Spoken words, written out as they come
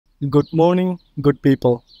Good morning, good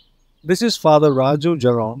people. This is Father Raju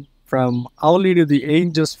Jeron from Our Lady of the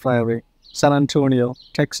Angels Friary, San Antonio,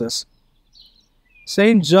 Texas.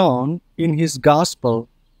 St. John, in his Gospel,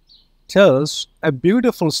 tells a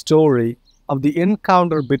beautiful story of the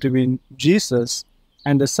encounter between Jesus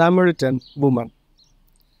and the Samaritan woman.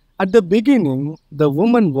 At the beginning, the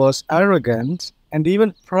woman was arrogant and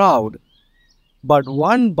even proud, but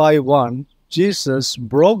one by one, Jesus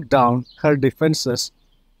broke down her defenses.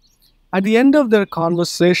 At the end of their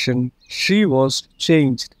conversation, she was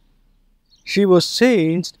changed. She was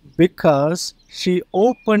changed because she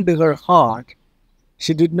opened her heart.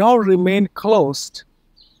 She did not remain closed.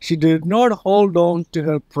 She did not hold on to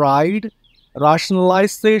her pride,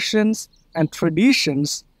 rationalizations, and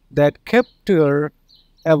traditions that kept her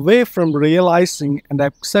away from realizing and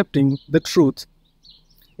accepting the truth.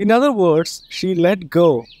 In other words, she let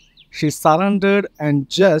go. She surrendered and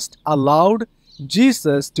just allowed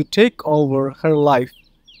Jesus to take over her life.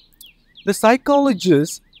 The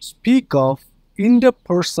psychologists speak of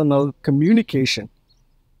interpersonal communication,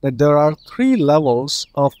 that there are three levels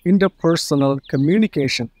of interpersonal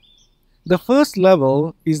communication. The first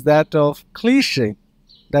level is that of cliche,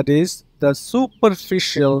 that is, the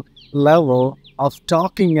superficial level of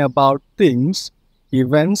talking about things,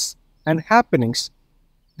 events, and happenings.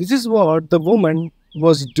 This is what the woman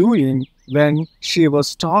was doing when she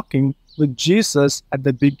was talking with Jesus at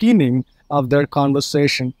the beginning of their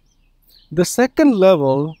conversation. The second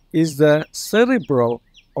level is the cerebral,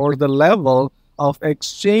 or the level of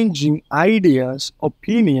exchanging ideas,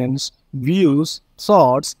 opinions, views,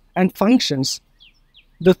 thoughts, and functions.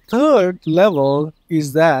 The third level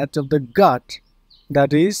is that of the gut,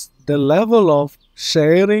 that is, the level of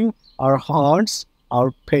sharing our hearts,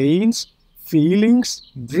 our pains, feelings,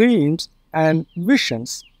 dreams, and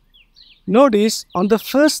visions. Notice on the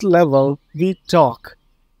first level we talk,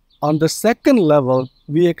 on the second level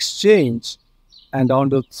we exchange, and on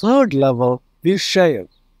the third level we share.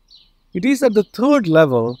 It is at the third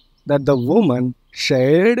level that the woman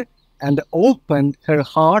shared and opened her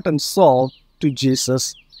heart and soul to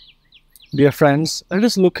Jesus. Dear friends, let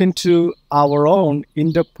us look into our own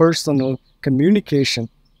interpersonal communication.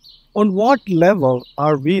 On what level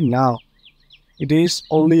are we now? It is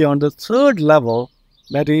only on the third level,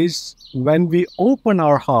 that is, when we open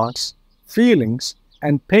our hearts, feelings,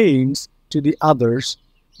 and pains to the others,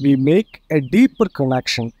 we make a deeper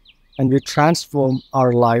connection and we transform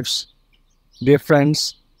our lives. Dear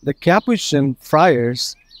friends, the Capuchin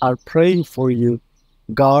friars are praying for you.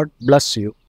 God bless you.